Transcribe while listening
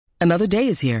Another day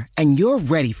is here, and you're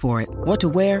ready for it. What to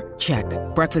wear? Check.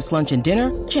 Breakfast, lunch, and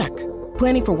dinner? Check.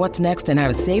 Planning for what's next and how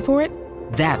to save for it?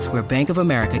 That's where Bank of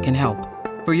America can help.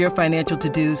 For your financial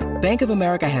to-dos, Bank of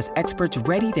America has experts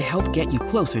ready to help get you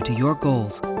closer to your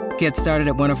goals. Get started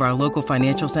at one of our local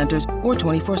financial centers or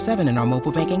 24/7 in our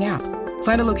mobile banking app.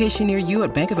 Find a location near you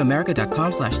at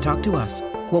bankofamerica.com/talktous.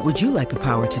 What would you like the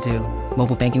power to do?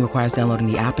 Mobile banking requires downloading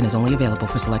the app and is only available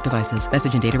for select devices.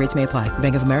 Message and data rates may apply.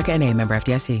 Bank of America N.A., member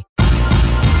FDIC.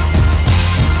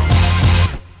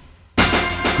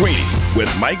 Greeny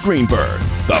with Mike Greenberg,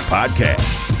 the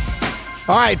podcast.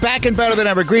 All right, back and better than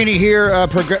ever. Greeny here,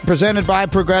 presented by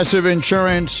Progressive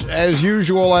Insurance. As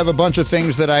usual, I have a bunch of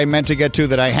things that I meant to get to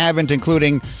that I haven't,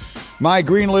 including my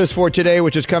green list for today,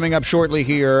 which is coming up shortly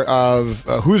here, of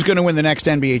who's going to win the next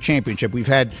NBA championship. We've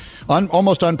had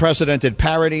almost unprecedented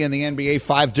parity in the NBA.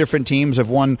 5 different teams have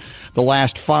won the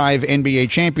last 5 NBA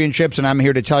championships, and I'm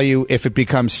here to tell you if it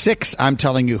becomes 6, I'm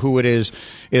telling you who it is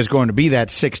going to be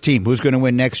that 6th team. Who's going to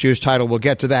win next year's title? We'll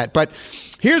get to that. But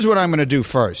here's what I'm going to do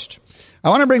first. I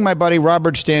want to bring my buddy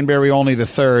Robert Stanberry only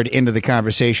III into the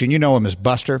conversation. You know him as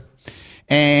Buster.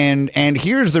 And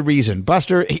here's the reason.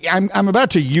 Buster, I'm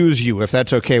about to use you, if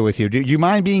that's okay with you. Do you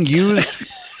mind being used?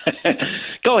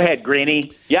 Go ahead,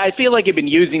 Greeny. Yeah, I feel like you've been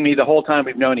using me the whole time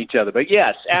we've known each other. But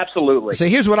yes, absolutely. So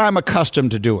here's what I'm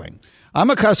accustomed to doing. I'm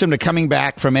accustomed to coming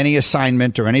back from any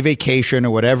assignment or any vacation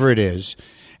or whatever it is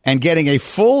and getting a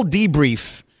full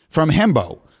debrief from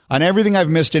Hembo on everything I've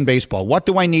missed in baseball. What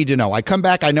do I need to know? I come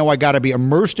back, I know I got to be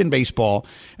immersed in baseball,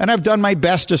 and I've done my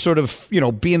best to sort of,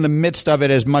 be in the midst of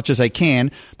it as much as I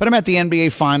can. But I'm at the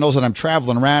NBA Finals, and I'm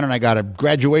traveling around, and I got a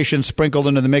graduation sprinkled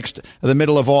into the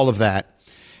middle of all of that.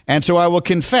 And so I will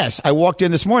confess, I walked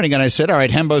in this morning, and I said, all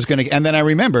right, Hembo's going to, and then I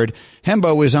remembered,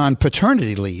 Hembo is on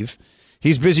paternity leave.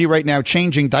 He's busy right now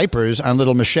changing diapers on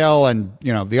little Michelle and,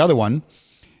 the other one.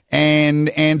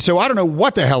 And so I don't know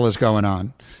what the hell is going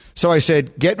on. So I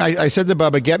said, I said to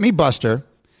Bubba, get me Buster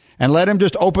and let him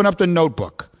just open up the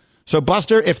notebook. So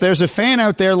Buster, if there's a fan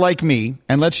out there like me,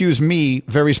 and let's use me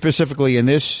very specifically in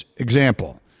this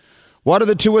example, what are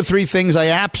the 2 or 3 things I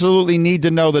absolutely need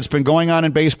to know that's been going on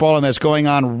in baseball and that's going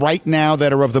on right now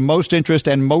that are of the most interest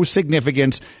and most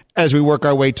significance as we work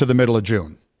our way to the middle of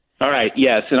June? All right,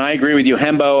 yes, and I agree with you.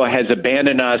 Hembo has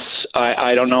abandoned us.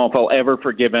 I don't know if I'll ever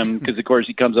forgive him because, of course,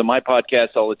 he comes on my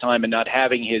podcast all the time, and not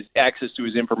having his access to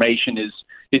his information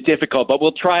is difficult. But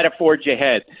we'll try to forge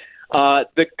ahead.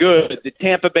 The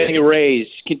Tampa Bay Rays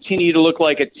continue to look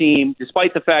like a team,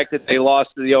 despite the fact that they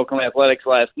lost to the Oakland Athletics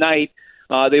last night.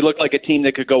 They look like a team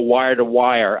that could go wire to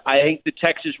wire. I think the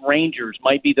Texas Rangers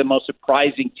might be the most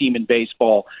surprising team in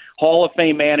baseball. Hall of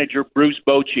Fame manager Bruce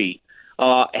Bochy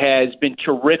has been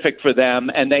terrific for them,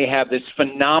 and they have this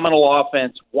phenomenal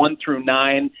offense 1 through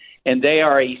 9, and they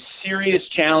are a serious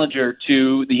challenger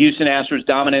to the Houston Astros'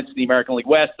 dominance in the American League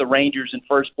West, the Rangers in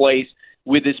first place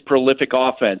with this prolific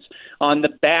offense. On the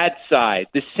bad side,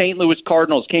 the St. Louis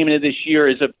Cardinals came into this year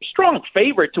as a strong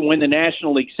favorite to win the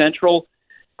National League Central.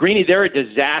 Greeny, they're a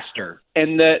disaster.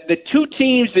 And the 2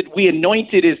 teams that we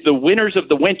anointed as the winners of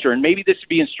the winter, and maybe this would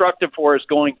be instructive for us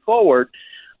going forward,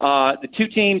 the 2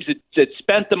 teams that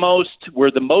spent the most,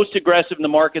 were the most aggressive in the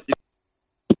market. The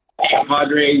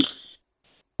Padres.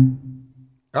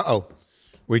 Uh-oh.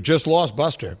 We just lost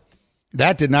Buster.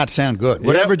 That did not sound good.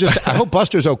 Whatever. Just I hope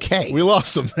Buster's okay. We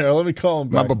lost him there. Let me call him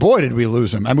back. But boy, did we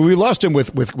lose him. I mean, we lost him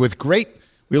with great.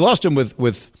 We lost him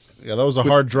with. Yeah, that was a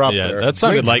hard drop there. That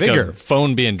sounded like vigor. A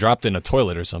phone being dropped in a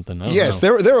toilet or something. Yes,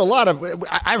 there are a lot of.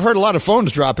 I've heard a lot of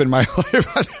phones drop in my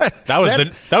life. That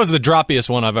was the droppiest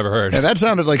one I've ever heard. Yeah, that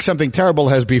sounded like something terrible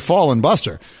has befallen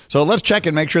Buster. So let's check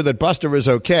and make sure that Buster is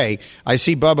okay. I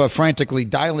see Bubba frantically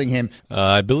dialing him.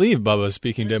 I believe Bubba is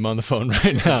speaking to him on the phone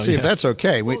right now. See if that's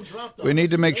okay. We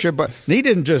need to make sure. But he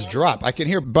didn't just drop. I can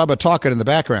hear Bubba talking in the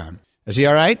background. Is he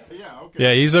all right?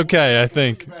 Yeah, he's okay, I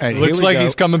think. Right, looks like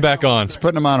he's coming back on. It's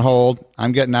putting him on hold.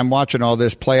 I'm watching all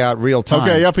this play out real time.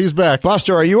 Okay, yep, he's back.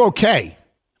 Buster, are you okay?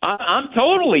 I'm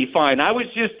totally fine. I was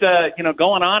just,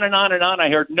 going on and on and on. I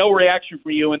heard no reaction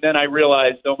from you, and then I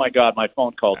realized, oh my God, my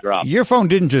phone call dropped. Your phone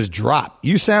didn't just drop.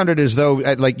 You sounded as though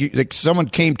like someone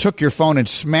took your phone and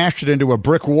smashed it into a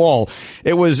brick wall.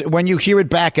 It was when you hear it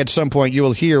back at some point, you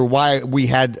will hear why we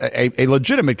had a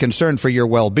legitimate concern for your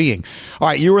well-being. All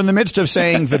right, you were in the midst of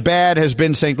saying the bad has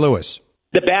been St. Louis.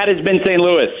 The bad has been St.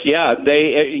 Louis. Yeah,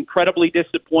 they incredibly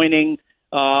disappointing.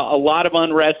 A lot of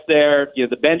unrest there.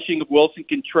 The benching of Wilson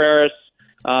Contreras.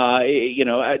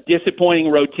 A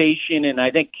disappointing rotation, and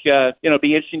I think it'll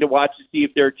be interesting to watch to see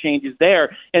if there are changes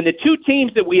there. And the 2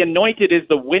 teams that we anointed as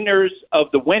the winners of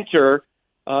the winter,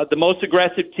 the most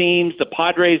aggressive teams, the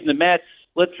Padres and the Mets,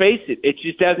 let's face it, it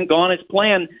just hasn't gone as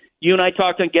planned. You and I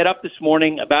talked on Get Up this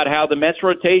morning about how the Mets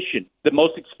rotation, the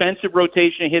most expensive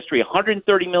rotation in history, $130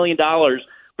 million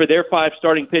for their 5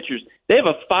 starting pitchers. They have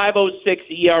a 5.06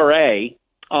 ERA.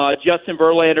 Justin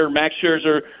Verlander, Max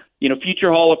Scherzer,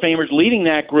 future Hall of Famers leading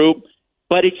that group,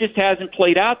 but it just hasn't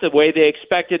played out the way they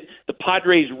expected. The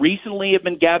Padres recently have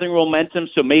been gathering momentum,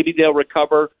 so maybe they'll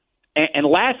recover. And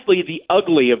lastly, the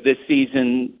ugly of this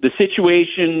season, the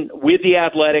situation with the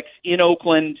Athletics in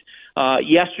Oakland.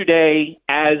 Yesterday,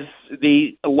 as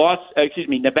the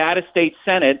Nevada State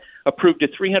Senate approved a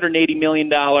 $380 million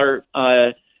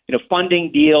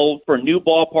funding deal for a new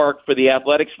ballpark for the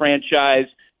Athletics franchise.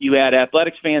 You had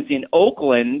Athletics fans in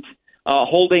Oakland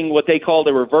holding what they called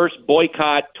a reverse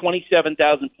boycott,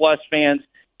 27,000 plus fans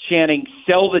chanting,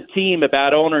 "Sell the team,"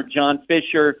 about owner John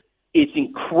Fisher. It's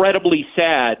incredibly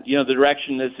sad, the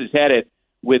direction this is headed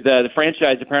with the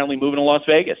franchise apparently moving to Las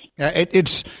Vegas.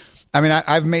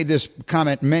 I've made this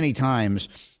comment many times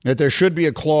that there should be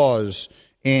a clause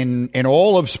in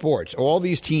all of sports, all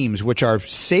these teams, which are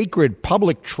sacred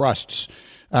public trusts,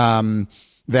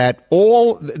 that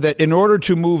in order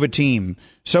to move a team,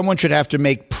 someone should have to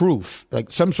make proof,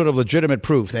 like some sort of legitimate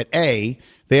proof, that A,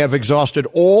 they have exhausted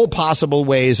all possible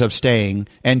ways of staying,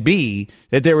 and B,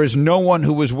 that there is no one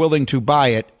who is willing to buy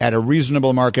it at a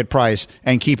reasonable market price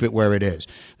and keep it where it is.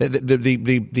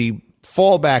 The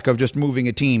fallback of just moving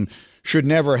a team should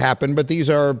never happen, but these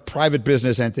are private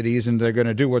business entities, and they're going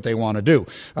to do what they want to do.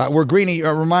 We're Greeny.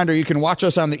 A reminder, you can watch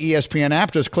us on the ESPN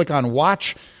app. Just click on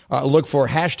Watch. Look for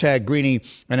 #Greeny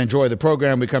and enjoy the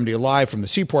program. We come to you live from the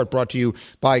Seaport, brought to you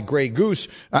by Grey Goose.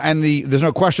 There's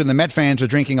no question the Met fans are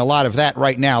drinking a lot of that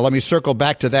right now. Let me circle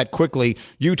back to that quickly.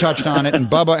 You touched on it, and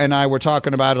Bubba and I were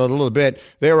talking about it a little bit.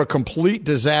 They're a complete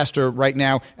disaster right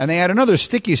now, and they had another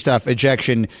sticky stuff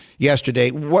ejection yesterday.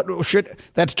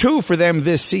 That's 2 for them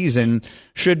this season.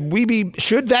 Should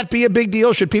that be a big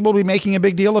deal? Should people be making a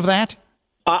big deal of that?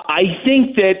 I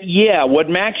think that, what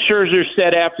Max Scherzer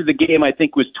said after the game, I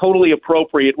think was totally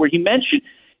appropriate, where he mentioned,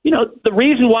 the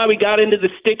reason why we got into the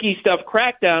sticky stuff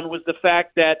crackdown was the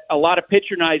fact that a lot of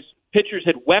pitchers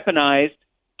had weaponized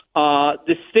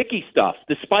the sticky stuff,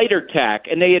 the spider tack,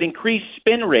 and they had increased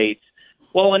spin rates.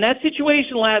 Well, in that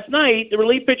situation last night, the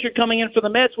relief pitcher coming in for the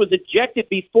Mets was ejected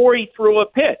before he threw a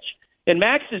pitch. And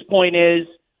Max's point is,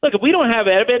 look, if we don't have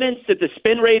evidence that the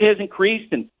spin rate has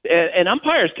increased, and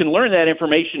umpires can learn that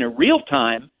information in real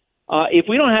time, if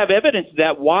we don't have evidence of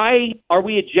that, why are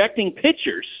we ejecting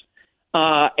pitchers?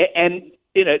 And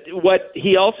what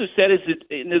he also said is that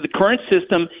in the current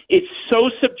system, it's so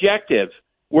subjective,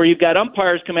 where you've got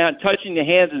umpires come out and touching the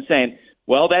hands and saying,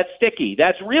 well, that's sticky.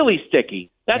 That's really sticky.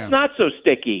 That's not so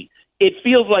sticky. It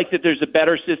feels like that there's a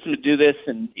better system to do this.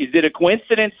 And is it a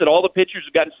coincidence that all the pitchers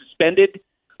have gotten suspended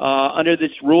under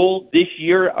this rule this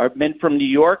year are men from New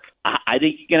York? I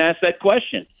think you can ask that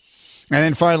question. And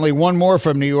then finally, one more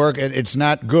from New York, and it's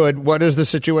not good. What is the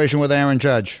situation with Aaron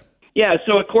Judge? Yeah,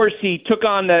 so of course he took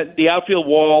on the outfield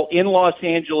wall in Los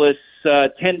Angeles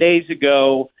 10 days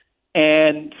ago,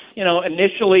 and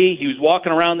initially he was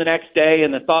walking around the next day,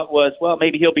 and the thought was, well,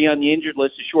 maybe he'll be on the injured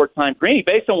list a short time. Greeny,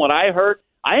 based on what I heard,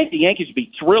 I think the Yankees would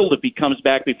be thrilled if he comes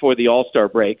back before the All-Star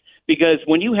break, because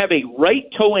when you have a right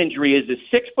toe injury as a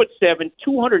 6'7",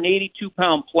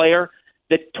 282-pound player,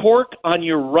 the torque on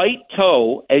your right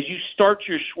toe as you start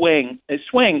your swing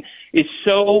is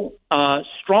so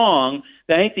strong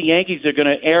that I think the Yankees are going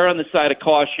to err on the side of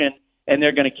caution, and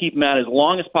they're going to keep him out as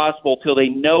long as possible till they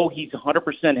know he's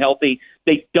 100% healthy.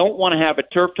 They don't want to have a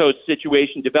turf toe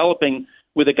situation developing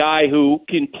with a guy who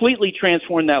completely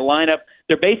transformed that lineup.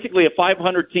 They're basically a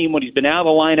 500 team when he's been out of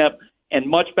the lineup, and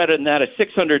much better than that, a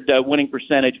 600 winning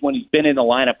percentage when he's been in the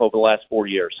lineup over the last 4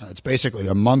 years. It's basically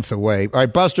a month away. All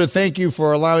right, Buster, thank you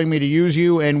for allowing me to use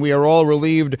you, and we are all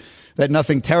relieved that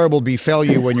nothing terrible befell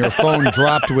you when your phone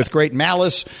dropped with great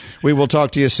malice. We will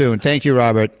talk to you soon. Thank you,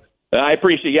 Robert. I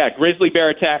appreciate it. Yeah, grizzly bear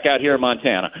attack out here in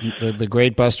Montana. The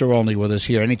great Buster Olney with us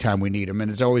here anytime we need him, and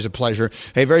it's always a pleasure.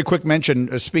 Hey, very quick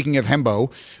mention, speaking of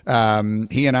Hembo,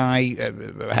 he and I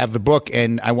have the book,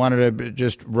 and I wanted to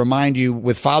just remind you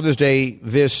with Father's Day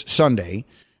this Sunday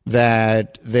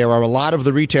that there are a lot of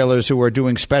the retailers who are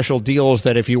doing special deals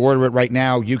that if you order it right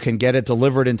now, you can get it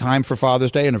delivered in time for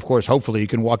Father's Day. And, of course, hopefully you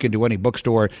can walk into any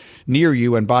bookstore near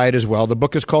you and buy it as well. The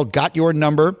book is called Got Your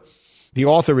Number. The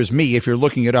author is me. If you're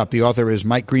looking it up, the author is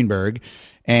Mike Greenberg.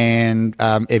 And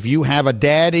if you have a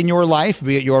dad in your life,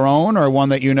 be it your own or one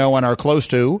that you know and are close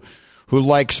to, who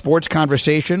like sports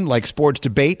conversation, like sports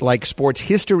debate, like sports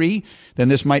history, then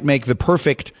this might make the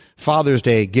perfect Father's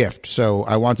Day gift. So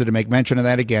I wanted to make mention of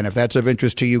that again. If that's of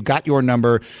interest to you, got your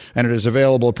number, and it is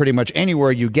available pretty much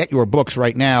anywhere you get your books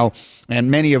right now. And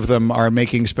many of them are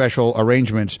making special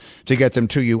arrangements to get them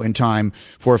to you in time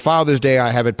for Father's Day.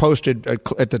 I have it posted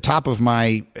at the top of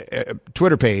my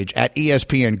Twitter page at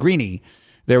ESPN Greeny.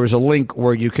 There is a link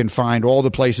where you can find all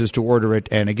the places to order it.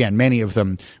 And again, many of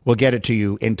them will get it to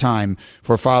you in time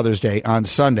for Father's Day on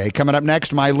Sunday. Coming up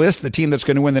next, my list, the team that's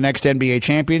going to win the next NBA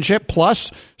championship,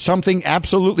 plus something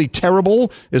absolutely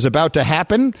terrible is about to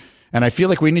happen. And I feel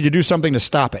like we need to do something to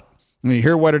stop it. And you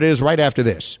hear what it is right after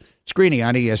this. It's Greeny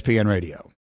on ESPN Radio.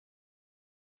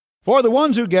 For the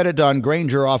ones who get it done,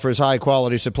 Grainger offers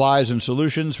high-quality supplies and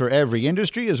solutions for every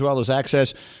industry, as well as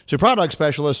access to product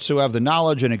specialists who have the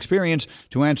knowledge and experience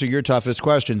to answer your toughest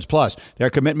questions. Plus, their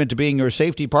commitment to being your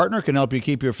safety partner can help you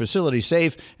keep your facility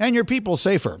safe and your people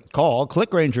safer. Call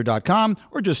clickgrainger.com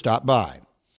or just stop by.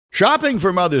 Shopping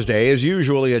for Mother's Day is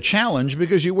usually a challenge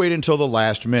because you wait until the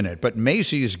last minute, but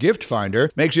Macy's Gift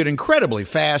Finder makes it incredibly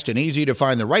fast and easy to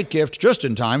find the right gift just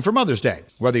in time for Mother's Day.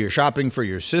 Whether you're shopping for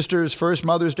your sister's first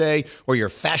Mother's Day or your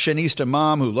fashionista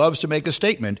mom who loves to make a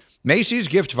statement, Macy's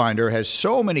Gift Finder has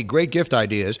so many great gift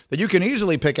ideas that you can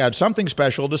easily pick out something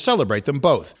special to celebrate them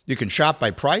both. You can shop by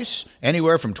price,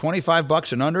 anywhere from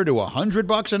 $25 and under to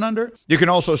 $100 and under. You can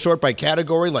also sort by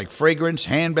category like fragrance,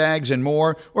 handbags, and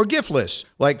more, or gift lists,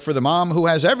 like for the mom who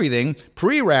has everything,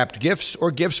 pre-wrapped gifts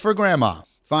or gifts for grandma.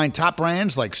 Find top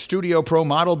brands like Studio Pro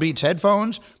Model Beats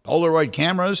headphones, Polaroid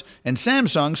cameras, and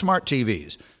Samsung smart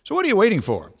TVs. So what are you waiting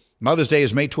for? Mother's Day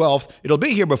is May 12th. It'll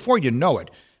be here before you know it.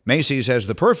 Macy's has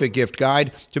the perfect gift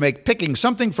guide to make picking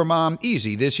something for mom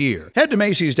easy this year. Head to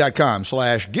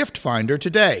Macys.com/giftfinder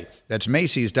today. That's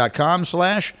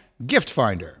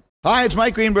Macys.com/giftfinder. Hi, it's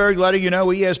Mike Greenberg letting you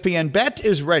know ESPN Bet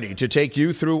is ready to take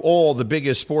you through all the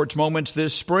biggest sports moments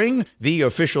this spring. The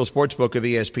official sportsbook of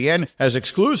ESPN has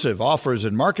exclusive offers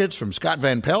and markets from Scott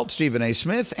Van Pelt, Stephen A.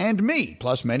 Smith, and me,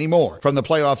 plus many more. From the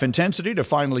playoff intensity to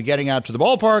finally getting out to the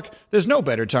ballpark, there's no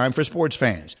better time for sports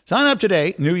fans. Sign up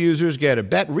today. New users get a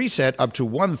bet reset up to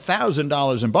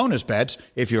 $1,000 in bonus bets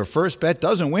if your first bet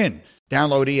doesn't win.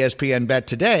 Download ESPN Bet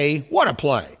today. What a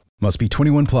play. Must be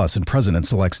 21 plus and present in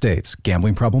select states.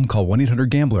 Gambling problem? Call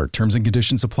 1-800-GAMBLER. Terms and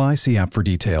conditions apply. See app for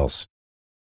details.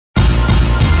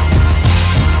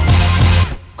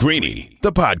 Greeny,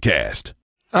 the podcast.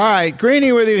 All right,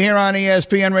 Greeny with you here on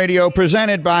ESPN Radio,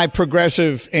 presented by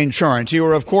Progressive Insurance. You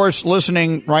are, of course,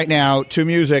 listening right now to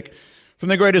music from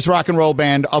the greatest rock and roll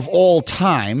band of all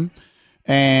time,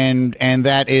 and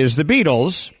that is the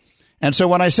Beatles. And so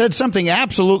when I said something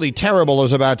absolutely terrible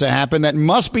is about to happen that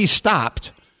must be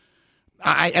stopped,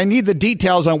 I need the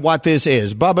details on what this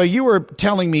is. Bubba, you were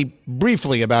telling me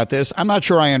briefly about this. I'm not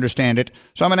sure I understand it,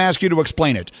 so I'm going to ask you to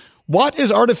explain it. What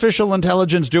is artificial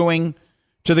intelligence doing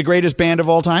to the greatest band of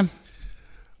all time?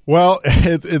 Well,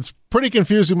 it's pretty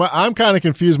confusing. I'm kind of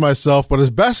confused myself, but as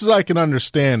best as I can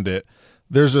understand it,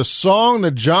 there's a song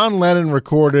that John Lennon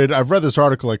recorded. I've read this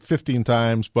article like 15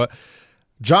 times, but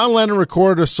John Lennon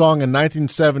recorded a song in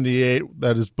 1978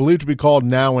 that is believed to be called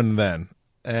Now and Then.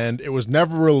 And it was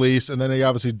never released, and then he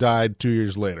obviously died 2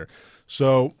 years later.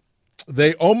 So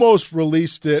they almost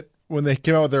released it when they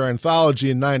came out with their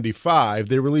anthology in 95.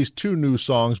 They released 2 new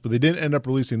songs, but they didn't end up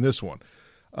releasing this one.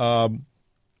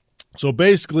 So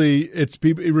basically,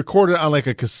 he recorded it on like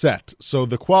a cassette, so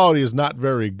the quality is not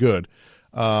very good.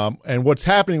 And what's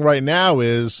happening right now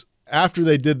is after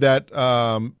they did that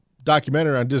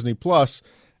documentary on Disney Plus,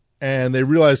 and they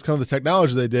realized kind of the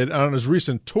technology they did, and on his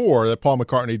recent tour that Paul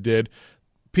McCartney did,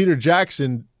 Peter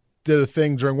Jackson did a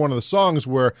thing during one of the songs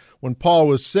where when Paul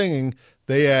was singing,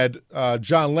 they had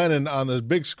John Lennon on the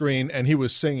big screen, and he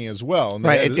was singing as well. And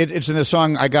right, it's in the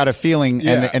song "I Got a Feeling,"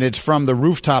 yeah. and it's from the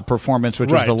rooftop performance,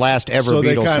 which was the last ever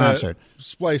Beatles concert.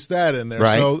 Splice that in there.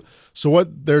 Right. So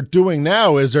what they're doing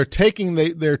now is they're taking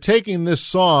this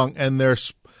song and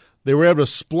they were able to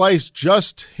splice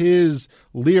just his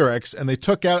lyrics, and they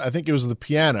took out, I think it was the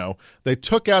piano. They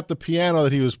took out the piano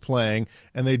that he was playing,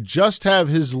 and they just have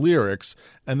his lyrics,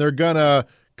 and they're going to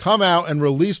come out and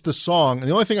release the song. And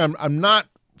the only thing I'm not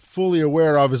fully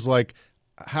aware of is like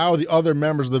how the other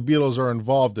members of the Beatles are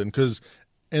involved in, because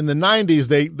in the 90s,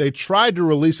 they tried to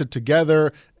release it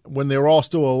together when they were all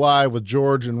still alive with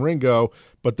George and Ringo,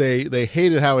 but they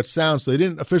hated how it sounds, so they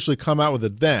didn't officially come out with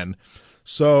it then.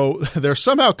 So they're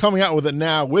somehow coming out with it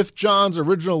now with John's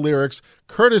original lyrics,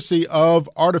 courtesy of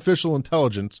artificial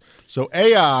intelligence. So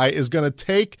AI is going to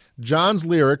take John's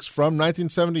lyrics from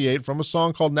 1978, from a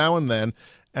song called Now and Then,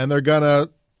 and they're going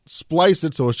to splice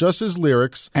it so it's just his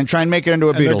lyrics. And try and make it into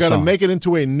a Beatles song. They're going to make it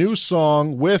into a new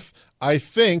song with, I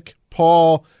think,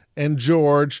 Paul and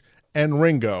George and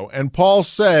Ringo. And Paul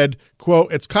said,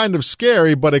 quote, "It's kind of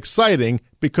scary but exciting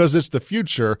because it's the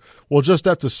future. We'll just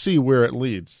have to see where it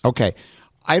leads." Okay.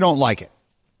 I don't like it.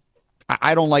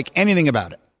 I don't like anything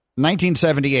about it.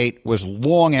 1978 was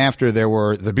long after there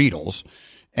were the Beatles.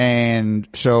 And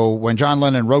so when John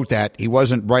Lennon wrote that, he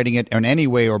wasn't writing it in any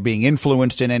way or being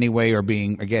influenced in any way or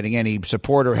getting any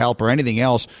support or help or anything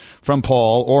else from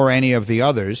Paul or any of the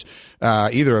others,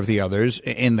 either of the others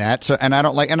in that. So, and I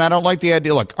don't like the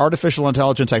idea. Look, artificial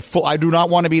intelligence. I do not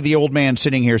want to be the old man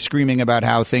sitting here screaming about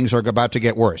how things are about to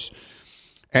get worse.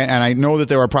 And I know that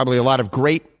there are probably a lot of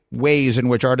great ways in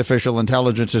which artificial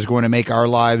intelligence is going to make our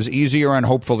lives easier and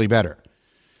hopefully better.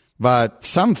 But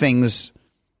some things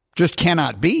just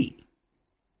cannot be.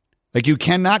 Like, you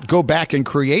cannot go back and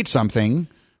create something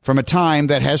from a time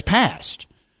that has passed.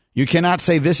 You cannot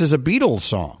say this is a Beatles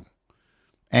song.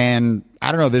 And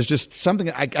I don't know, there's just something,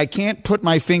 I can't put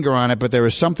my finger on it, but there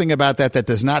is something about that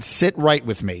does not sit right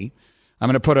with me. I'm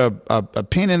going to put a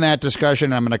pin in that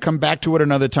discussion. I'm going to come back to it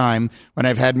another time when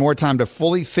I've had more time to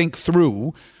fully think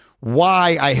through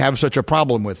why I have such a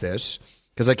problem with this,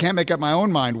 because I can't make up my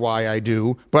own mind why I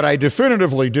do, but I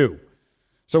definitively do.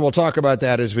 So we'll talk about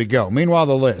that as we go. Meanwhile,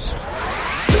 the list.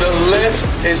 The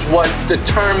list is what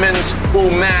determines who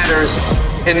matters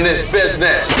in this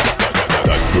business.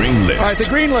 The Green List. All right, the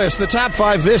Green List, the top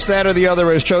 5, this, that, or the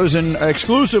other, is chosen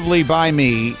exclusively by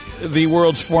me, the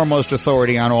world's foremost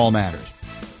authority on all matters.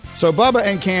 So, Bubba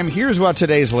and Cam, here's what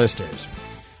today's list is.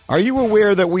 Are you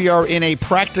aware that we are in a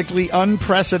practically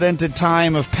unprecedented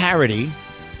time of parity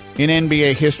in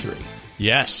NBA history?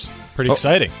 Yes. Pretty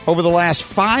exciting. Over the last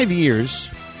 5 years,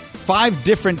 5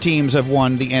 different teams have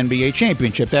won the NBA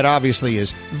championship. That obviously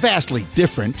is vastly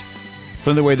different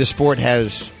from the way the sport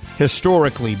has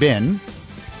historically been,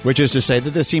 which is to say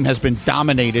that this team has been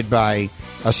dominated by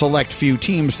a select few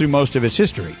teams through most of its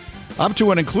history. Up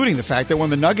to and including the fact that when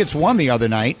the Nuggets won the other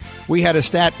night, we had a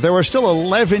stat, there were still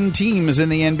 11 teams in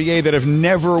the NBA that have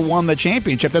never won the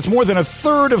championship. That's more than a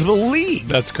third of the league.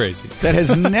 That's crazy. That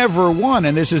has never won.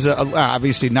 And this is,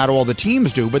 obviously not all the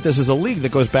teams do, but this is a league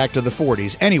that goes back to the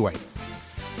 40s. Anyway,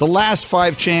 the last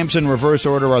 5 champs in reverse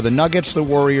order are the Nuggets, the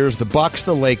Warriors, the Bucks,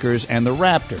 the Lakers, and the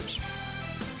Raptors.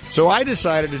 So I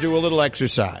decided to do a little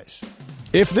exercise.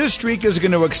 If this streak is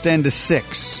going to extend to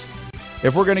 6,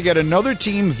 if we're going to get another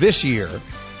team this year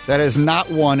that has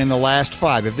not won in the last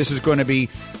 5, if this is going to be,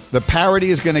 the parity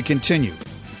is going to continue,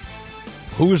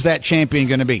 who's that champion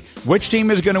going to be? Which team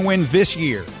is going to win this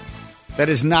year that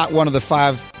is not one of the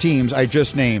 5 teams I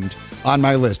just named on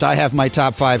my list? I have my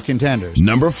top 5 contenders.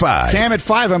 Number 5. Cam, at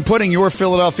 5, I'm putting your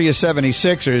Philadelphia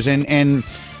 76ers. And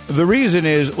the reason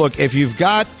is, look, if you've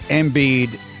got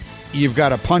Embiid, you've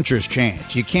got a puncher's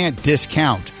chance. You can't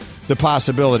discount the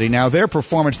possibility. Now, their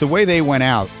performance, the way they went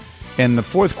out in the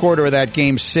fourth quarter of that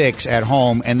Game 6 at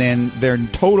home, and then their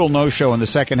total no-show in the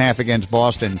second half against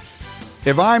Boston,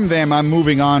 if I'm them, I'm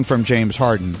moving on from James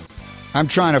Harden. I'm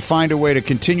trying to find a way to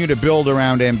continue to build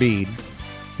around Embiid.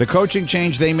 The coaching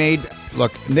change they made,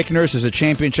 look, Nick Nurse is a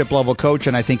championship-level coach,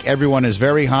 and I think everyone is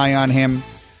very high on him.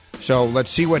 So let's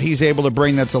see what he's able to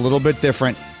bring that's a little bit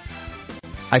different.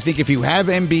 I think if you have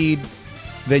Embiid,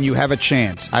 then you have a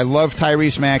chance. I love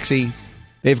Tyrese Maxey.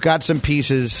 They've got some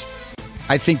pieces.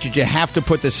 I think that you have to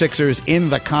put the Sixers in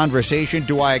the conversation.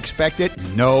 Do I expect it?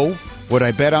 No. Would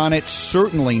I bet on it?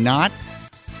 Certainly not.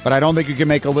 But I don't think you can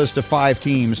make a list of 5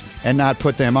 teams and not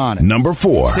put them on it. Number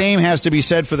 4. Same has to be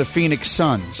said for the Phoenix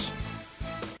Suns.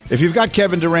 If you've got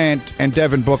Kevin Durant and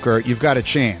Devin Booker, you've got a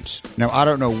chance. Now, I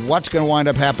don't know what's going to wind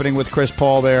up happening with Chris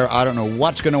Paul there. I don't know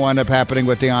what's going to wind up happening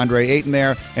with DeAndre Ayton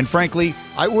there. And frankly,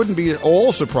 I wouldn't be at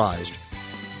all surprised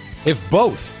if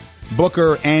both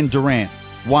Booker and Durant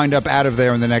wind up out of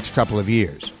there in the next couple of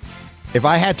years. If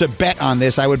I had to bet on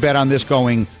this, I would bet on this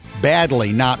going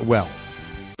badly, not well.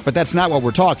 But that's not what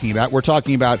we're talking about. We're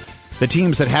talking about the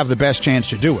teams that have the best chance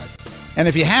to do it. And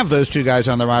if you have those 2 guys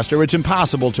on the roster, it's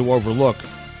impossible to overlook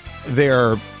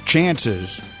their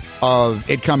chances of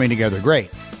it coming together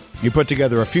great. You put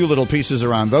together a few little pieces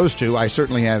around those 2, I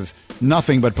certainly have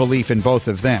nothing but belief in both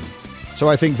of them. So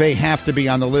I think they have to be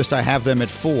on the list. I have them at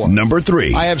 4. Number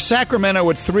 3. I have Sacramento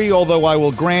at 3, although I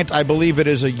will grant I believe it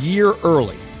is a year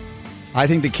early. I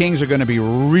think the Kings are going to be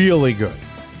really good.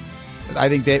 I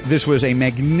think that this was a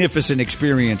magnificent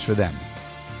experience for them.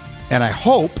 And I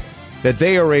hope that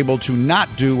they are able to not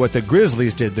do what the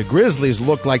Grizzlies did. The Grizzlies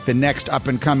look like the next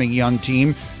up-and-coming young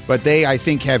team, but they, I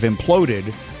think, have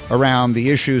imploded around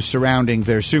the issues surrounding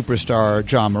their superstar,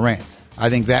 Ja Morant. I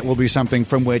think that will be something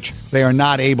from which they are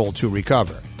not able to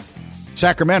recover.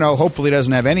 Sacramento hopefully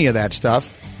doesn't have any of that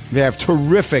stuff. They have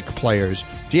terrific players.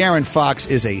 De'Aaron Fox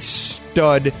is a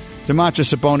stud.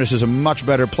 Domantas Sabonis is a much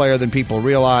better player than people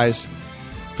realize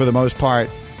for the most part.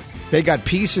 They got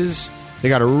pieces. They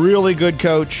got a really good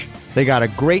coach. They got a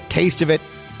great taste of it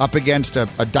up against a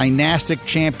dynastic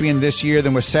champion this year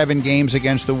than with 7 games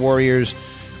against the Warriors.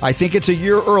 I think it's a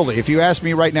year early. If you ask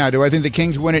me right now, do I think the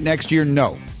Kings win it next year?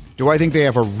 No. Do I think they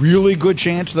have a really good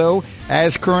chance, though,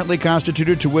 as currently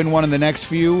constituted, to win one in the next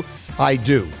few? I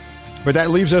do. But that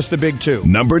leaves us the big 2.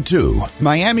 Number 2.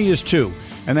 Miami is 2,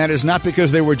 and that is not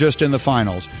because they were just in the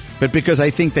finals, but because I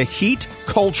think the Heat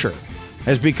culture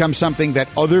has become something that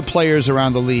other players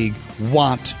around the league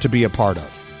want to be a part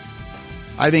of.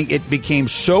 I think it became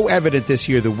so evident this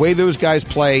year, the way those guys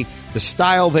play, the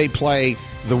style they play,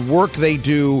 the work they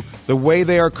do, the way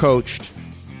they are coached.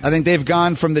 I think they've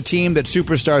gone from the team that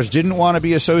superstars didn't want to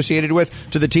be associated with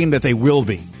to the team that they will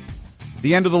be.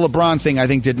 The end of the LeBron thing, I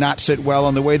think, did not sit well,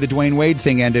 and the way the Dwayne Wade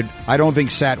thing ended, I don't think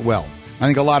sat well. I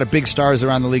think a lot of big stars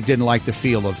around the league didn't like the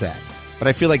feel of that. But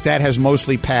I feel like that has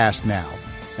mostly passed now.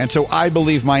 And so I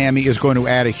believe Miami is going to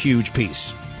add a huge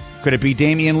piece. Could it be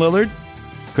Damian Lillard?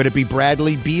 Could it be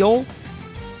Bradley Beal?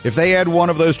 If they add one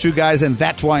of those 2 guys, and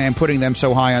that's why I'm putting them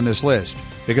so high on this list,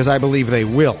 because I believe they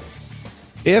will.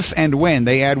 If and when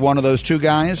they add one of those 2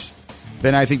 guys,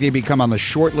 then I think they become on the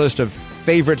short list of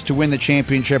favorites to win the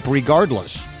championship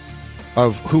regardless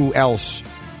of who else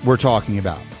we're talking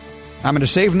about. I'm going to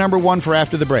save number 1 for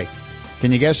after the break.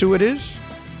 Can you guess who it is?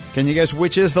 Can you guess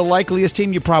which is the likeliest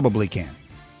team? You probably can.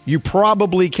 You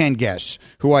probably can guess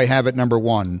who I have at number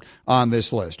 1 on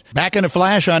this list. Back in a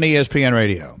flash on ESPN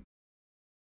Radio.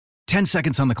 10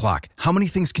 seconds on the clock. How many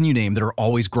things can you name that are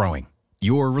always growing?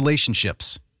 Your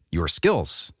relationships, your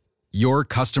skills, your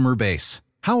customer base.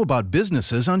 How about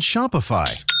businesses on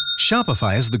Shopify?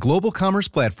 Shopify is the global commerce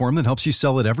platform that helps you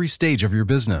sell at every stage of your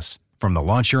business. From the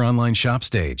launch your online shop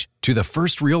stage, to the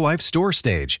first real-life store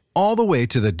stage, all the way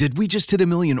to the did we just hit 1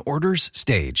 million orders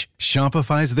stage,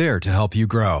 Shopify's there to help you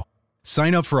grow.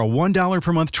 Sign up for a $1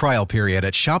 per month trial period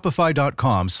at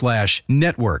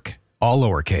shopify.com/network, all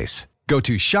lowercase. Go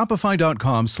to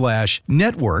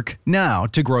shopify.com/network now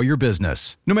to grow your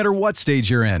business, no matter what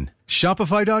stage you're in.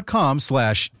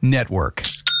 Shopify.com/network.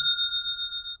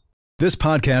 This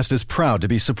podcast is proud to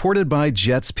be supported by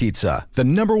Jets Pizza, the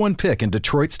 #1 pick in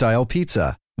Detroit-style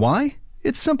pizza. Why?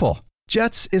 It's simple.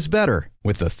 Jets is better.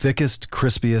 With the thickest,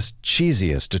 crispiest,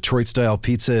 cheesiest Detroit-style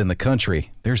pizza in the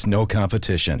country, there's no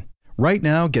competition. Right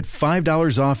now, get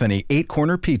 $5 off any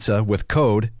 8-corner pizza with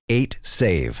code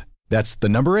 8SAVE. That's the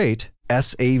number 8,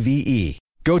 SAVE.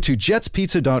 Go to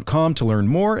jetspizza.com to learn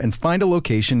more and find a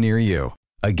location near you.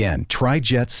 Again, try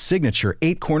Jet's signature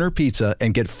 8-corner pizza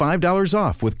and get $5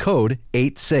 off with code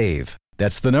 8SAVE.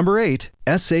 That's the number 8,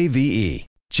 SAVE.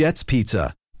 Jet's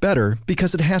Pizza. Better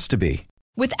because it has to be.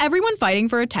 With everyone fighting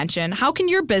for attention, how can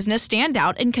your business stand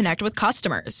out and connect with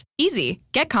customers? Easy.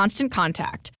 Get Constant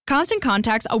Contact. Constant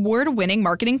Contact's award-winning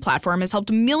marketing platform has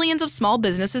helped millions of small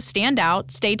businesses stand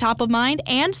out, stay top of mind,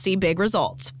 and see big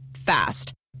results.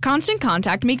 Fast. Constant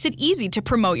Contact makes it easy to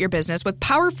promote your business with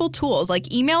powerful tools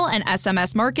like email and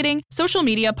SMS marketing, social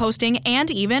media posting,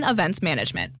 and even events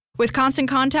management. With Constant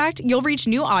Contact, you'll reach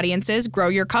new audiences, grow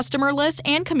your customer list,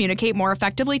 and communicate more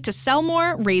effectively to sell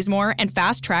more, raise more, and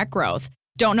fast-track growth.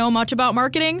 Don't know much about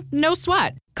marketing? No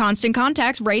sweat. Constant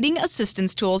Contact's writing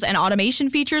assistance tools and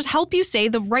automation features help you say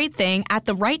the right thing at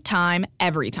the right time,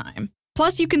 every time.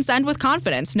 Plus, you can send with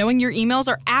confidence, knowing your emails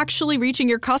are actually reaching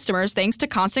your customers thanks to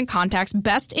Constant Contact's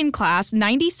best-in-class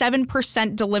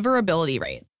 97% deliverability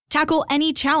rate. Tackle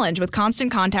any challenge with Constant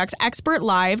Contact's expert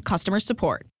live customer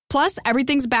support. Plus,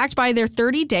 everything's backed by their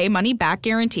 30-day money-back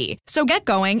guarantee. So get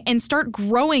going and start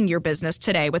growing your business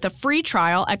today with a free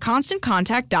trial at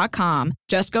ConstantContact.com.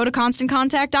 Just go to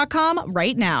ConstantContact.com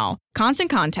right now. Constant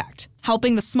Contact,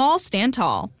 helping the small stand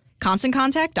tall.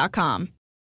 ConstantContact.com.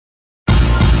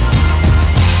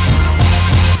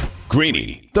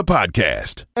 Greeny, the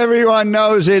podcast. Everyone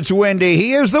knows it's Windy.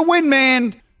 He is the Win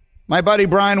Man. My buddy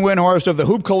Brian Windhorst of the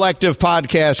Hoop Collective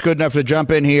podcast, good enough to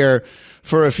jump in here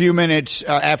for a few minutes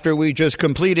after we just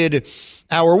completed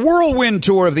our whirlwind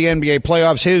tour of the NBA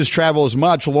playoffs. His travels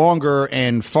much longer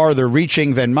and farther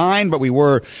reaching than mine, but we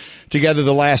were together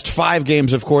the last 5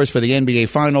 games, of course, for the NBA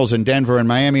Finals in Denver and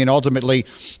Miami, and ultimately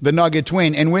the Nuggets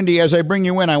win. And Windy, as I bring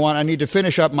you in, I need to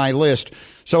finish up my list.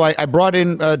 So I brought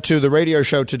in to the radio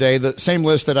show today the same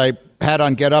list that I had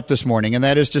on Get Up this morning, and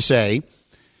that is to say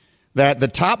that the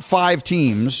top 5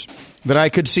 teams that I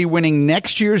could see winning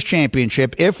next year's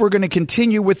championship, if we're going to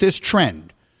continue with this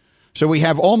trend. So we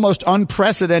have almost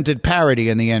unprecedented parity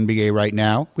in the NBA right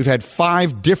now. We've had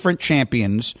 5 different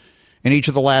champions in each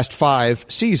of the last 5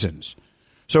 seasons.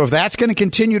 So if that's going to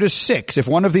continue to 6, if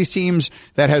one of these teams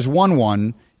that has won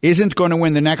one isn't going to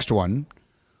win the next one,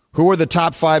 who are the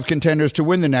top 5 contenders to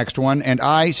win the next one? And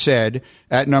I said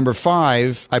at number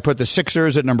 5, I put the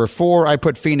Sixers. At number 4, I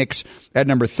put Phoenix. At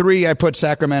number 3, I put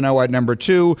Sacramento. At number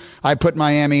 2, I put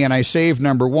Miami, and I saved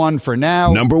number 1 for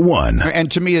now. Number 1.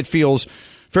 And to me, it feels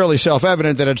fairly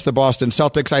self-evident that it's the Boston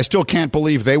Celtics. I still can't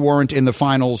believe they weren't in the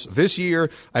finals this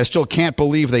year. I still can't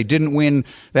believe they didn't win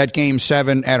that Game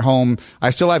 7 at home. I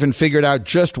still haven't figured out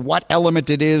just what element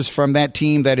it is from that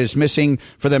team that is missing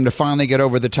for them to finally get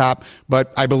over the top,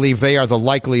 but I believe they are the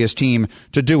likeliest team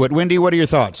to do it. Wendy, what are your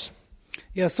thoughts?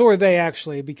 Yeah, so are they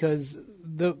actually, because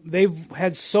they've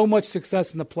had so much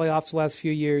success in the playoffs the last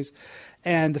few years,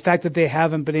 and the fact that they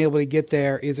haven't been able to get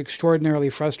there is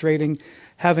extraordinarily frustrating.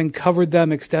 Having covered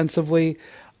them extensively,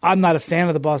 I'm not a fan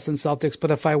of the Boston Celtics, but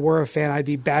if I were a fan, I'd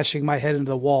be bashing my head into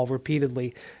the wall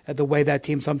repeatedly at the way that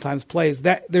team sometimes plays.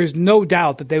 There's no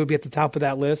doubt that they would be at the top of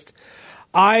that list.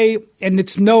 And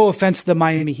it's no offense to the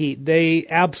Miami Heat. They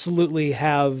absolutely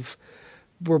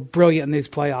were brilliant in these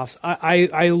playoffs.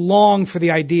 I long for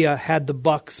the idea had the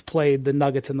Bucks played the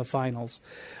Nuggets in the finals.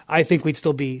 I think we'd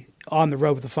still be on the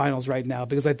road with the finals right now,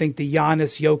 because I think the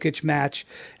Giannis-Jokic match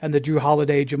and the Drew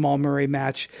Holiday-Jamal Murray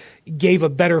match gave a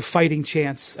better fighting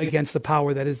chance against the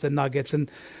power that is the Nuggets. And,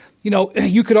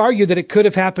 you could argue that it could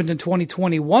have happened in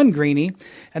 2021, Greeny,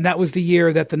 and that was the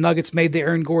year that the Nuggets made the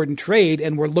Aaron Gordon trade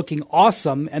and were looking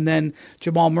awesome, and then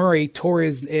Jamal Murray tore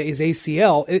his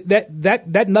ACL.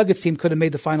 That Nuggets team could have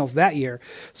made the finals that year.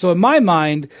 So in my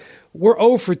mind, we're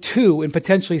 0 for 2 in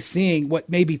potentially seeing what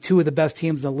may be 2 of the best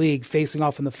teams in the league facing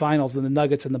off in the finals, in the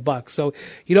Nuggets and the Bucks. So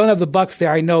you don't have the Bucks there,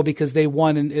 I know, because they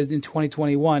won in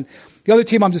 2021. The other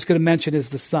team I'm just going to mention is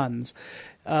the Suns.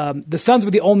 The Suns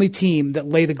were the only team that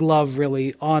laid a glove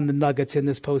really on the Nuggets in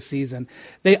this postseason.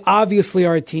 They obviously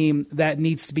are a team that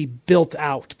needs to be built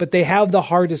out, but they have the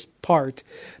hardest part,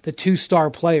 the 2-star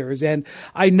players. And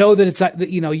I know that it's,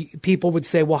 people would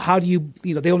say, well, how do you,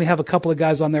 they only have a couple of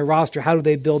guys on their roster. How do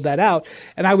they build that out?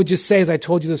 And I would just say, as I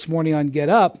told you this morning on Get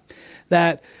Up,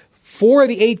 that 4 of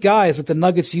the 8 guys that the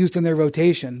Nuggets used in their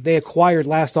rotation, they acquired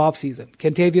last offseason.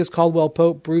 Kentavious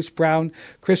Caldwell-Pope, Bruce Brown,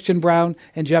 Christian Brown,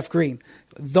 and Jeff Green.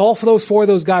 All for those 4 of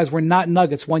those guys were not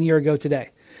Nuggets 1 year ago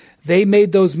today. They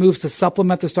made those moves to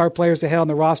supplement the star players they had on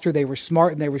the roster. They were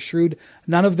smart and they were shrewd.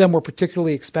 None of them were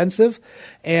particularly expensive,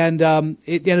 and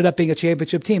it ended up being a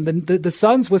championship team. The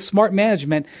Suns, with smart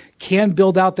management, can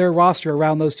build out their roster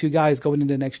around those 2 guys going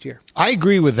into next year. I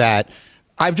agree with that.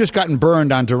 I've just gotten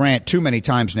burned on Durant too many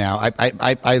times now.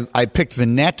 I picked the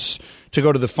Nets to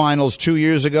go to the finals 2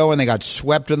 years ago, and they got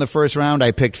swept in the first round.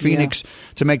 I picked Phoenix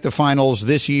to make the finals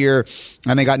this year,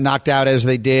 and they got knocked out as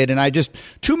they did. And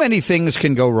too many things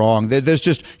can go wrong. There's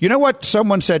just, what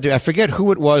someone said to, I forget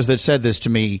who it was that said this to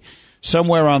me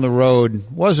somewhere on the road.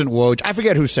 Wasn't Woj. I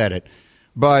forget who said it.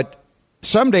 But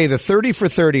someday the 30 for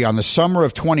 30 on the summer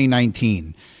of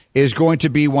 2019 is going to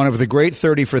be one of the great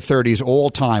 30 for 30s all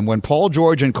time. When Paul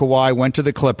George and Kawhi went to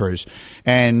the Clippers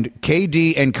and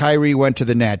KD and Kyrie went to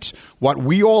the Nets, what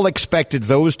we all expected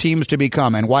those teams to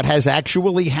become and what has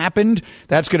actually happened,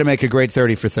 that's going to make a great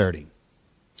 30 for 30.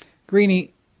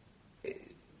 Greeny,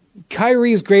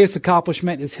 Kyrie's greatest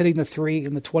accomplishment is hitting the 3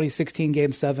 in the 2016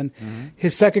 Game 7. Mm-hmm.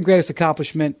 His second greatest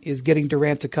accomplishment is getting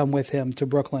Durant to come with him to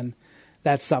Brooklyn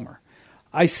that summer.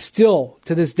 I still,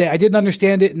 to this day, I didn't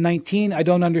understand it in 19. I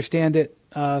don't understand it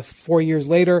 4 years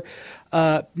later.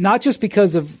 Not just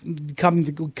because of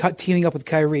teaming up with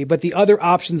Kyrie, but the other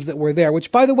options that were there,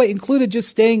 which, by the way, included just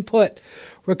staying put,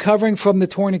 recovering from the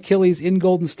torn Achilles in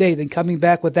Golden State and coming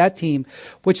back with that team,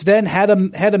 which then had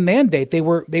a mandate. They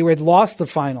had lost the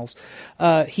finals.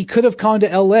 He could have gone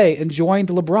to L.A. and joined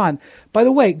LeBron. By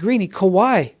the way, Greeny,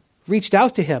 Kawhi reached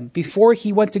out to him before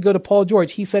he went to go to Paul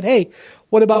George. He said, hey,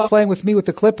 what about playing with me with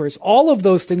the Clippers? All of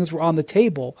those things were on the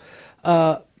table.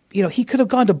 He could have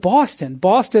gone to Boston.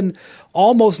 Boston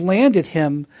almost landed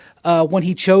him when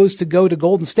he chose to go to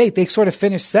Golden State. They sort of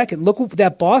finished second. Look at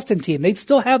that Boston team. They'd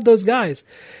still have those guys.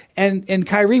 And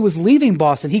Kyrie was leaving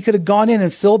Boston. He could have gone in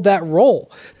and filled that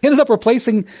role. He ended up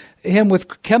replacing him with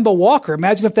Kemba Walker.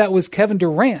 Imagine if that was Kevin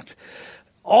Durant.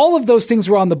 All of those things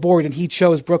were on the board, and he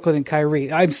chose Brooklyn and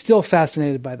Kyrie. I'm still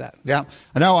fascinated by that. Yeah,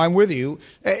 no, I'm with you.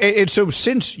 So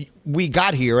since we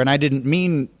got here, and I didn't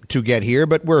mean to get here,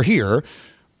 but we're here,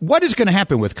 what is going to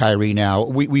happen with Kyrie now?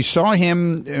 We saw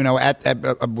him,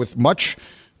 with much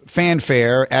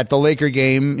fanfare at the Laker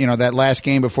game, that last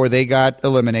game before they got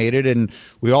eliminated, and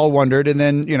we all wondered. And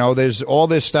then, there's all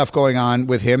this stuff going on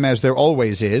with him, as there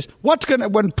always is.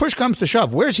 When push comes to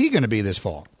shove, where's he going to be this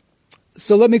fall?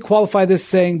 So let me qualify this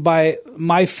saying by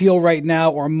my feel right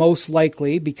now, or most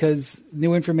likely, because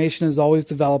new information is always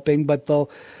developing. But the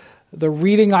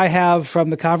reading I have from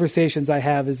the conversations I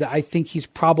have is that I think he's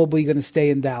probably going to stay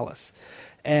in Dallas.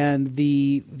 And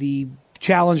the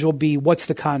challenge will be, what's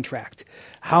the contract?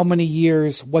 How many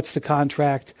years? What's the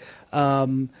contract?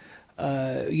 Do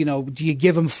you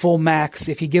give him full max?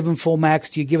 If you give him full max,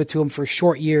 do you give it to him for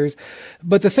short years?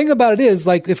 But the thing about it is,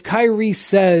 like, if Kyrie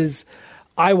says,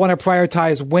 I want to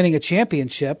prioritize winning a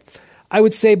championship, I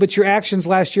would say, but your actions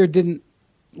last year didn't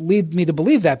lead me to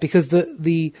believe that, because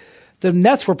the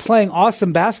Nets were playing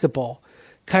awesome basketball.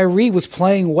 Kyrie was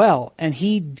playing well, and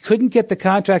he couldn't get the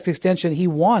contract extension he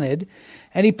wanted,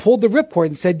 and he pulled the ripcord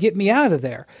and said, get me out of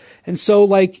there. And so,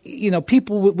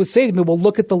 people would say to me, well,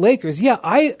 look at the Lakers. Yeah,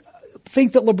 I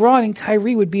think that LeBron and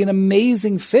Kyrie would be an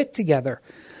amazing fit together.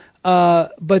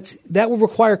 But that would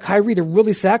require Kyrie to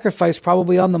really sacrifice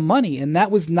probably on the money, and that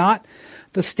was not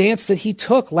the stance that he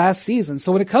took last season.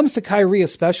 So when it comes to Kyrie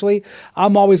especially,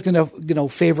 I'm always going to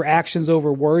favor actions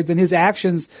over words, and his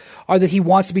actions are that he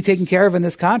wants to be taken care of in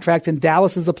this contract, and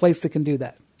Dallas is the place that can do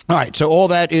that. All right, so all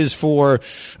that is for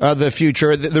the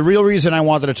future. The real reason I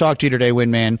wanted to talk to you today,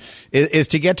 Winman, is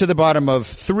to get to the bottom of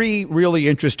three really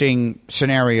interesting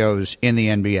scenarios in the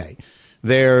NBA.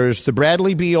 There's the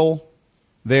Bradley Beal,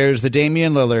 there's the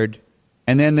Damian Lillard,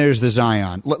 and then there's the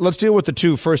Zion. Let's deal with the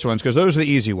two first ones, because those are the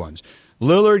easy ones.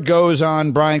 Lillard goes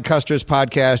on Brian Custer's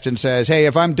podcast and says, hey,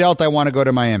 if I'm dealt, I want to go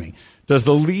to Miami. Does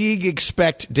the league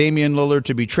expect Damian Lillard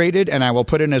to be traded? And I will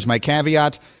put in as my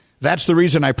caveat, that's the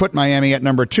reason I put Miami at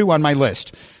number 2 on my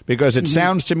list, because it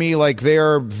sounds to me like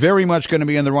they're very much going to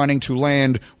be in the running to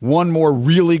land one more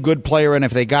really good player, and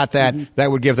if they got that,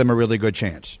 that would give them a really good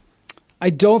chance. I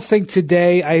don't think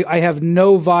today, I have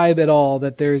no vibe at all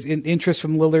that there's interest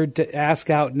from Lillard to ask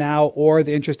out now, or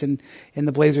the interest in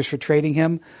the Blazers for trading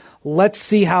him. Let's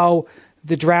see how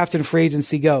the draft and free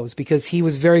agency goes, because he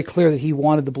was very clear that he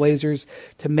wanted the Blazers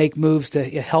to make moves to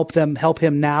help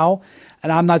him now.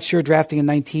 And I'm not sure drafting a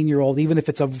 19-year-old, even if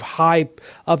it's a high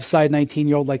upside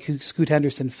 19-year-old like Scoot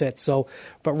Henderson fits. So,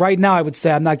 but right now I would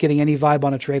say I'm not getting any vibe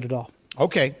on a trade at all.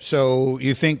 Okay, so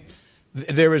you think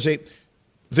there's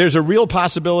a real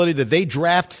possibility that they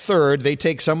draft third, they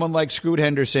take someone like Scoot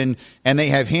Henderson, and they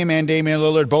have him and Damian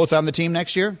Lillard both on the team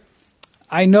next year?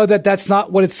 I know that that's not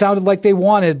what it sounded like they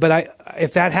wanted, but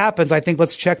if that happens, I think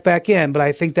let's check back in. But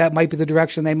I think that might be the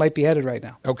direction they might be headed right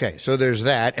now. Okay, so there's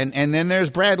that. And then there's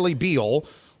Bradley Beal.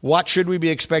 What should we be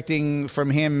expecting from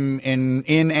him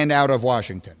in and out of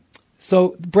Washington?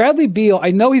 So Bradley Beal,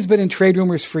 I know he's been in trade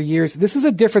rumors for years. This is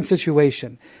a different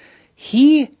situation.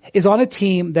 He is on a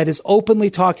team that is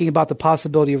openly talking about the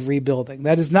possibility of rebuilding.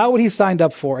 That is not what he signed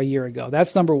up for a year ago.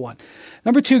 That's number one.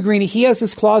 Number two, Greeny, he has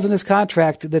this clause in his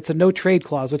contract that's a no-trade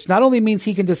clause, which not only means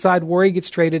he can decide where he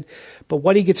gets traded, but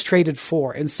what he gets traded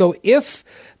for. And so if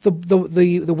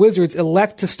the Wizards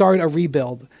elect to start a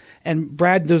rebuild, and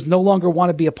Brad does no longer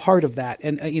want to be a part of that,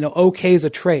 and okays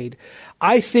a trade,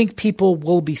 I think people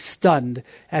will be stunned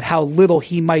at how little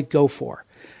he might go for,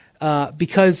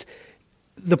 because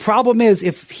the problem is,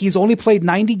 if he's only played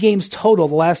 90 games total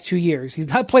the last 2 years, he's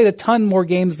not played a ton more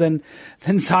games than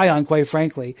Zion, quite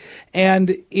frankly.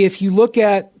 And if you look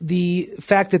at the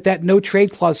fact that no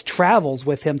trade clause travels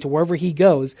with him to wherever he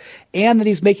goes, and that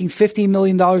he's making $15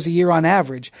 million a year on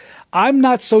average, I'm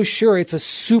not so sure it's a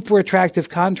super attractive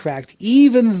contract,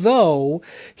 even though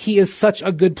he is such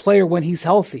a good player when he's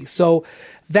healthy. So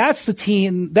that's the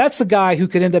team. That's the guy who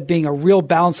could end up being a real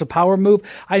balance of power move.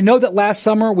 I know that last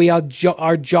summer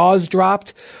our jaws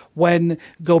dropped when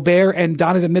Gobert and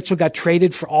Donovan Mitchell got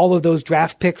traded for all of those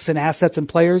draft picks and assets and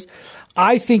players.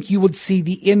 I think you would see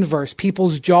the inverse.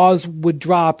 People's jaws would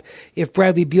drop if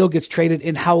Bradley Beal gets traded,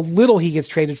 and how little he gets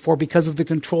traded for because of the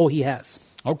control he has.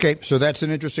 Okay, so that's an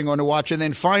interesting one to watch. And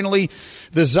then finally,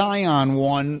 the Zion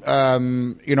one.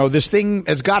 This thing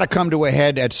has got to come to a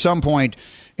head at some point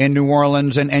in New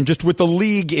Orleans, and just with the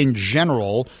league in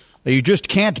general. You just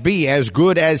can't be as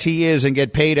good as he is and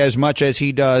get paid as much as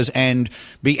he does and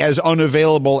be as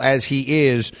unavailable as he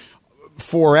is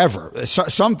forever.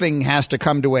 Something has to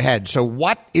come to a head. So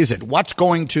what is it? What's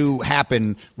going to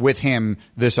happen with him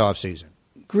this offseason?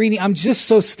 Greeny, I'm just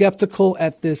so skeptical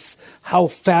at this, how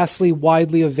fastly,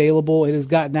 widely available it has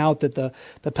gotten out that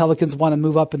the Pelicans want to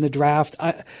move up in the draft.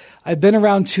 I've been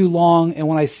around too long, and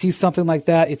when I see something like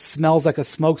that, it smells like a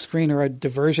smokescreen or a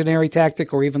diversionary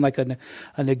tactic, or even like a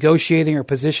negotiating or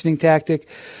positioning tactic.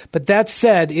 But that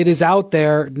said, it is out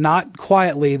there, not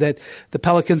quietly, that the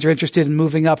Pelicans are interested in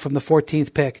moving up from the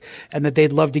 14th pick, and that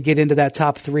they'd love to get into that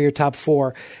top 3 or top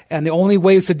 4. And the only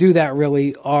ways to do that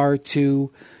really are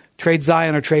to trade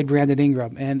Zion or trade Brandon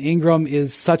Ingram. And Ingram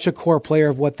is such a core player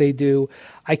of what they do.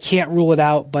 I can't rule it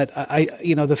out, but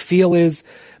the feel is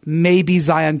maybe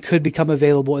Zion could become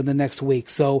available in the next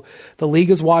week. So the league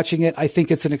is watching it. I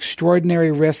think it's an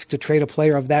extraordinary risk to trade a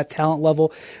player of that talent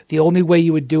level. The only way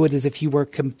you would do it is if you were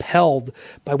compelled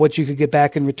by what you could get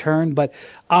back in return. But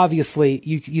obviously,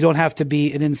 you don't have to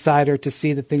be an insider to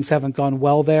see that things haven't gone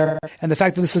well there. And the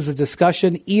fact that this is a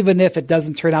discussion, even if it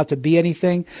doesn't turn out to be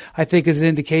anything, I think is an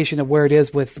indication of where it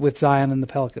is with Zion and the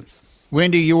Pelicans.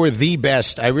 Wendy, you were the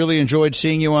best. I really enjoyed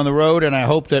seeing you on the road, and I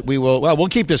hope that we'll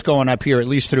keep this going up here at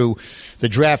least through the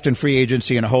draft and free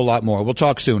agency and a whole lot more. We'll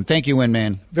talk soon. Thank you, Win,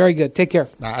 man. Very good. Take care.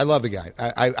 I love the guy.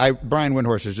 Brian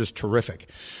Windhorst is just terrific.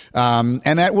 And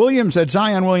that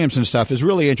Zion Williamson stuff is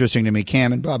really interesting to me,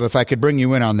 Cam and Bob, if I could bring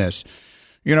you in on this.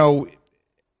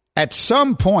 At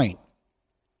some point,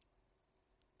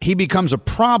 he becomes a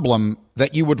problem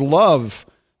that you would love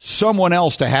someone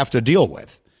else to have to deal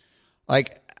with.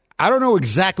 I don't know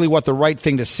exactly what the right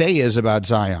thing to say is about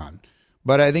Zion,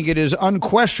 but I think it is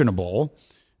unquestionable.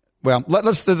 Well,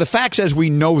 the facts as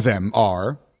we know them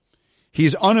are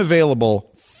he's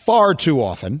unavailable far too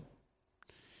often.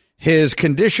 His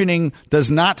conditioning does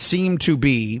not seem to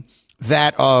be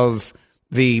that of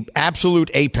the absolute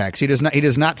apex. He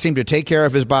does not seem to take care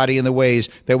of his body in the ways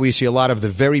that we see a lot of the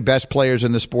very best players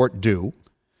in the sport do,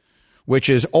 which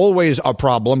is always a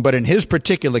problem. But in his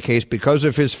particular case, because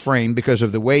of his frame, because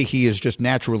of the way he is just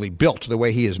naturally built, the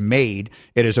way he is made,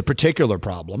 it is a particular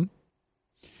problem.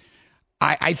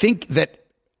 I think that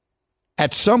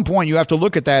at some point you have to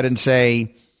look at that and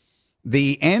say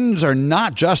the ends are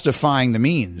not justifying the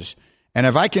means. And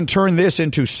if I can turn this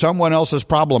into someone else's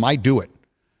problem, I do it.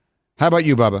 How about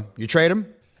you, Bubba? You trade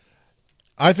him?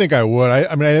 I think I would.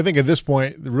 I think at this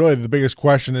point, really the biggest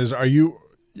question is, are you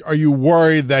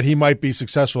worried that he might be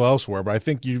successful elsewhere? But I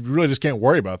think you really just can't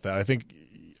worry about that. I think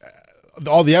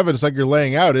all the evidence like you're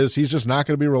laying out is he's just not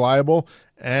going to be reliable,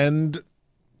 and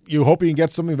you hope he can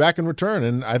get something back in return.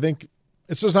 And I think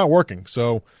it's just not working.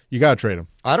 So you got to trade him.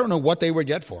 I don't know what they would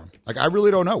get for him. I really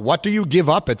don't know. What do you give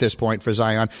up at this point for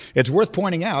Zion? It's worth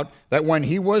pointing out that when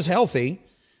he was healthy,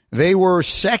 they were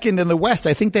second in the West.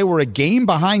 I think they were a game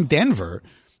behind Denver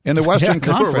in the Western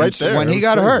Conference when he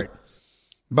got hurt.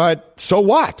 But so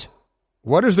what?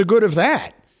 What is the good of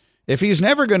that? If he's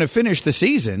never going to finish the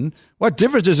season, what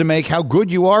difference does it make how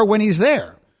good you are when he's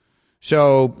there?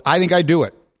 So I think I do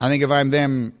it. I think if I'm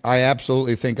them, I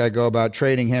absolutely think I go about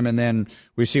trading him, and then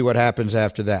we see what happens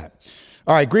after that.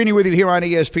 All right, Greeny with you here on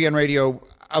ESPN Radio.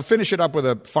 I'll finish it up with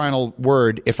a final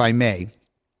word, if I may.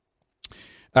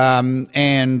 I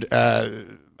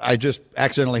just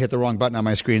accidentally hit the wrong button on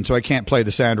my screen, so I can't play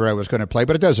the sounder I was going to play,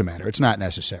 but it doesn't matter. It's not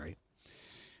necessary.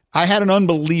 I had an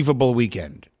unbelievable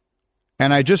weekend,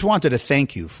 and I just wanted to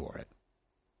thank you for it.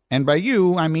 And by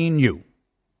you, I mean you.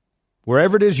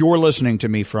 Wherever it is you're listening to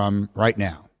me from right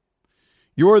now,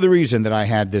 you're the reason that I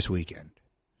had this weekend.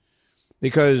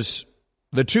 Because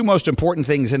the two most important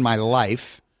things in my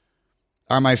life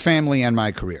are my family and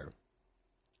my career.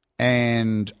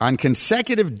 And on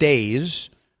consecutive days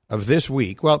of this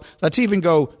week, well, let's even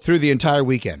go through the entire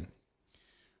weekend.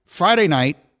 Friday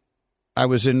night, I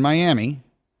was in Miami,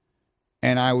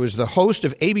 and I was the host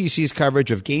of ABC's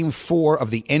coverage of Game 4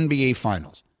 of the NBA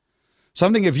Finals.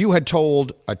 Something if you had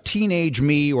told a teenage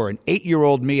me or an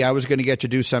 8-year-old me I was going to get to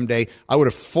do someday, I would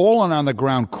have fallen on the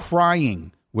ground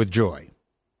crying with joy.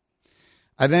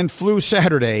 I then flew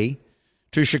Saturday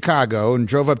to Chicago and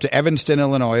drove up to Evanston,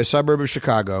 Illinois, a suburb of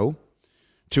Chicago,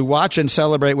 to watch and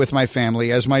celebrate with my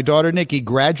family as my daughter Nikki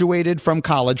graduated from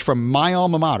college from my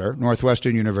alma mater,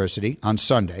 Northwestern University, on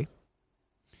Sunday.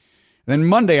 Then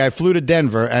Monday, I flew to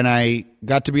Denver, and I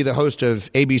got to be the host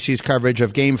of ABC's coverage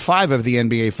of Game 5 of the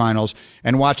NBA Finals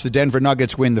and watch the Denver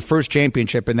Nuggets win the first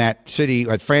championship in that city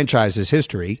or franchise's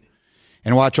history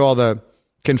and watch all the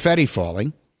confetti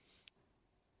falling,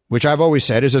 which I've always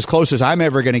said is as close as I'm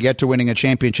ever going to get to winning a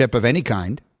championship of any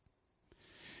kind.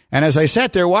 And as I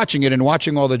sat there watching it and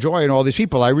watching all the joy and all these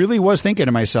people, I really was thinking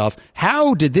to myself,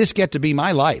 how did this get to be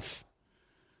my life?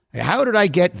 How did I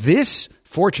get this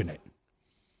fortunate?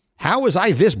 How was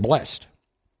I this blessed?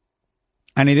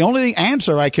 And the only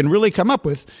answer I can really come up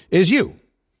with is you.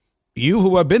 You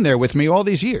who have been there with me all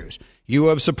these years. You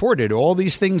have supported all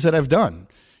these things that I've done.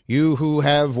 You who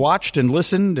have watched and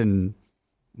listened and,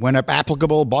 when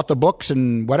applicable, bought the books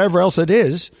and whatever else it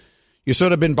is. You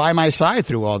sort of been by my side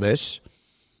through all this.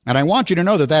 And I want you to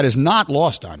know that that is not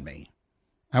lost on me.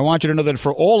 I want you to know that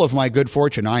for all of my good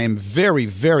fortune, I am very,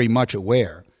 very much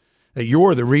aware that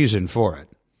you're the reason for it.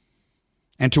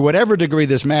 And to whatever degree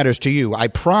this matters to you, I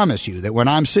promise you that when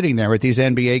I'm sitting there at these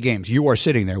NBA games, you are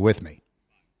sitting there with me.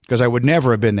 because I would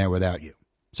never have been there without you.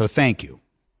 So thank you.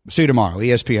 See you tomorrow,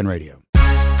 ESPN Radio.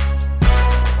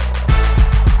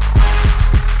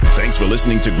 Thanks for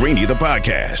listening to Greeny, the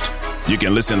podcast. You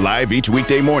can listen live each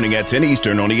weekday morning at 10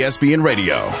 Eastern on ESPN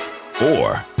Radio.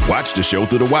 Or watch the show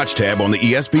through the Watch tab on the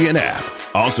ESPN app.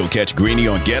 Also catch Greeny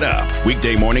on Get Up,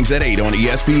 weekday mornings at 8 on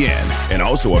ESPN. And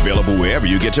also available wherever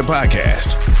you get your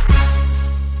podcast.